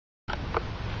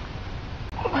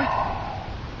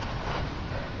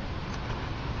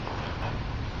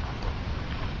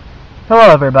Hello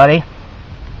everybody.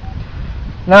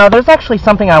 Now there's actually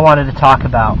something I wanted to talk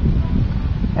about,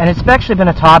 and it's actually been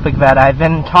a topic that I've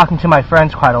been talking to my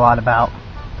friends quite a lot about,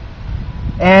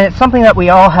 and it's something that we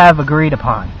all have agreed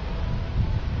upon,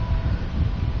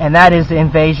 and that is the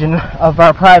invasion of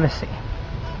our privacy.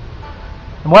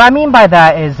 And what I mean by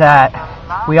that is that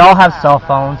we all have cell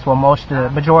phones. Well, the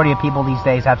majority of people these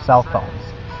days have cell phones,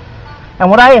 and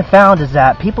what I have found is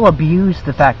that people abuse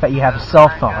the fact that you have a cell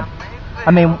phone.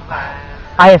 I mean,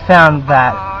 I have found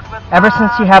that ever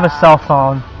since you have a cell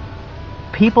phone,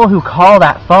 people who call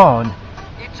that phone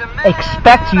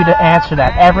expect you to answer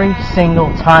that every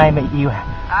single time that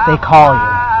they call you.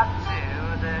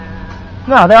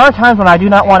 No, there are times when I do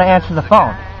not want to answer the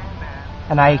phone,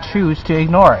 and I choose to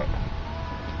ignore it.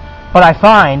 But I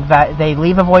find that they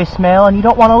leave a voicemail and you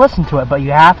don't want to listen to it, but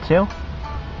you have to,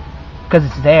 because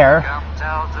it's there.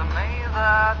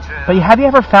 But have you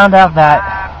ever found out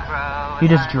that you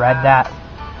just dread that?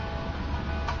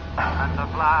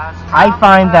 I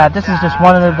find that this is just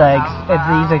one of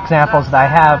these examples that I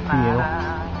have for you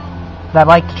that I'd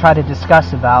like to try to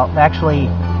discuss about. That actually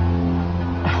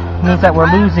means that we're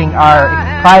losing our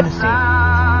privacy.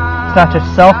 It's not just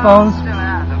cell phones,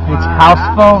 it's house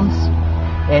phones,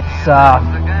 it's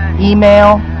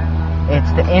email,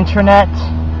 it's the internet.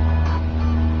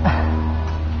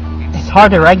 It's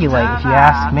hard to regulate if you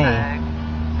ask me.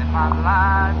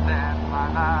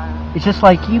 It's just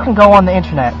like you can go on the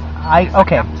internet.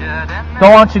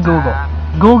 Go on to Google.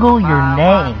 Google your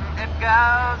name.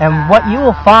 And what you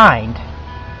will find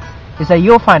is that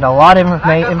you'll find a lot of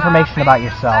information about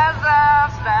yourself.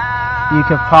 You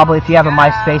could probably, if you have a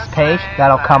MySpace page,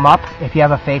 that'll come up. If you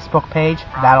have a Facebook page,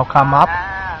 that'll come up.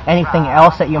 Anything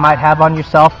else that you might have on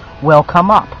yourself will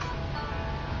come up.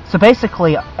 So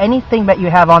basically, anything that you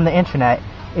have on the internet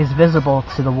is visible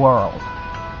to the world.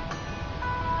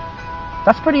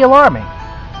 That's pretty alarming.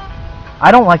 I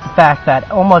don't like the fact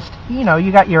that almost, you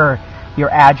got your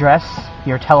address,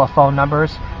 your telephone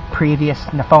numbers, previous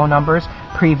phone numbers,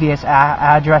 previous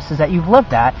addresses that you've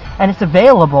lived at, and it's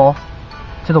available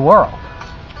to the world.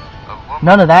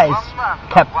 None of that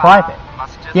is kept private.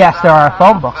 Yes, there are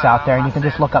phone books out there, and you can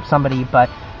just look up somebody, but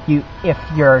if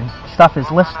your stuff is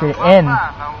listed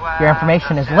your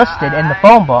information is listed in the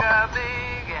phone book,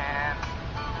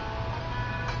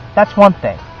 that's one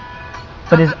thing.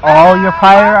 But is all your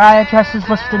prior addresses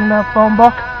listed in the phone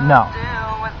book? No.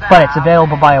 But it's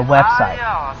available by a website.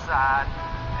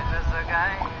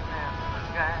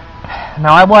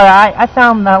 Now, I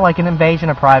found that like an invasion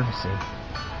of privacy.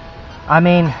 I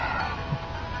mean,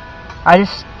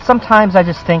 sometimes I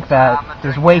just think that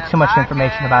there's way too much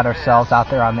information about ourselves out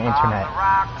there on the internet.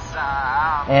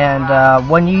 And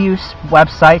when you use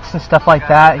websites and stuff like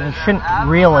that, you shouldn't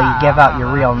really give out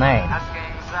your real name.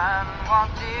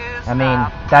 I mean,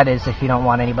 that is if you don't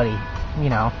want anybody,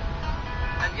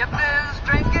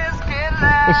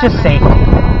 It's just safety.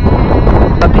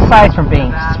 But besides from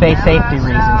being safety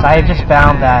reasons, I have just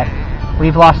found that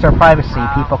we've lost our privacy.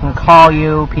 People can call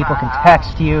you, people can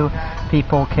text you,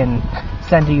 people can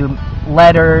send you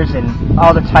letters and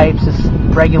all the types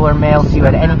of regular mail to you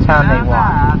at any time they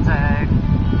want.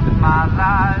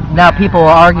 Now people will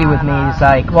argue with me. It's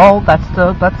like, well,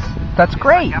 that's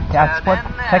great. That's what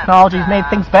technology's made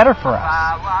things better for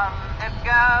us.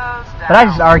 But I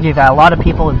just argue that a lot of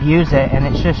people abuse it, and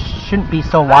it just shouldn't be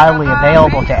so widely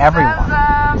available to everyone.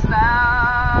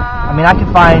 I mean, I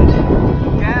can find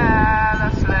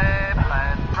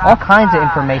all kinds of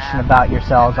information about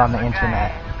yourselves on the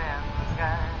internet.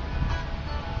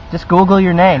 Just Google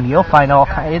your name. You'll find all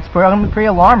kinds. It's pretty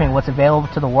alarming what's available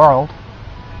to the world.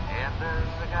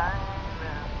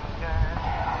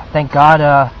 Thank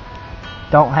God,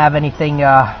 don't have anything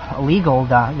illegal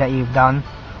that you've done,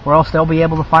 or else they'll be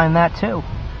able to find that too.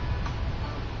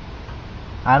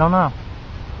 I don't know.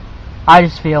 I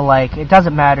just feel like it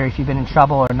doesn't matter if you've been in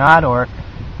trouble or not, or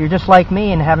you're just like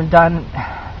me and haven't done.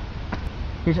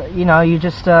 You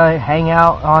just hang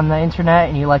out on the internet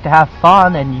and you like to have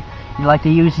fun and you like to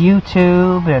use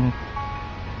YouTube and.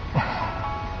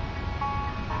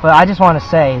 But I just want to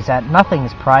say is that nothing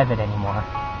is private anymore.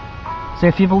 So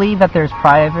if you believe that there's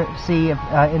privacy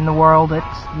in the world,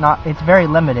 it's very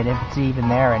limited if it's even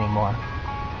there anymore.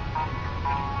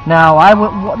 Now,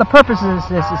 the purpose of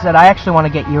this is that I actually want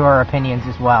to get your opinions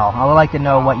as well. I would like to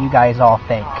know what you guys all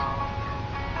think.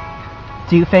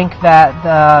 Do you think that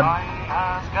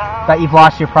you've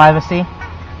lost your privacy?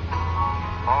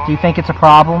 Do you think it's a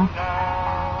problem?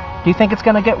 Do you think it's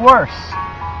going to get worse?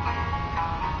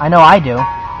 I know I do.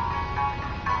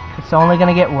 It's only going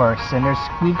to get worse, and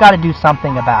we've got to do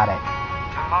something about it.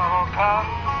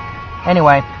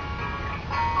 Anyway,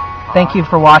 Thank you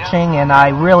for watching, and I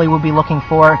really will be looking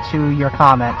forward to your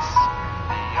comments.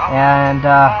 And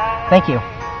thank you.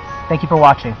 Thank you for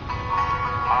watching.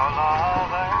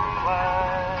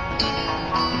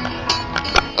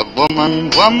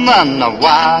 Woman,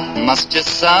 why must you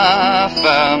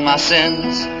suffer my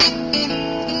sins?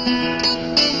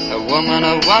 Woman,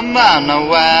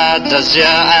 where does your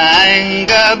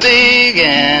anger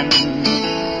begin?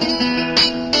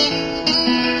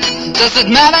 Does it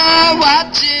matter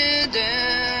what you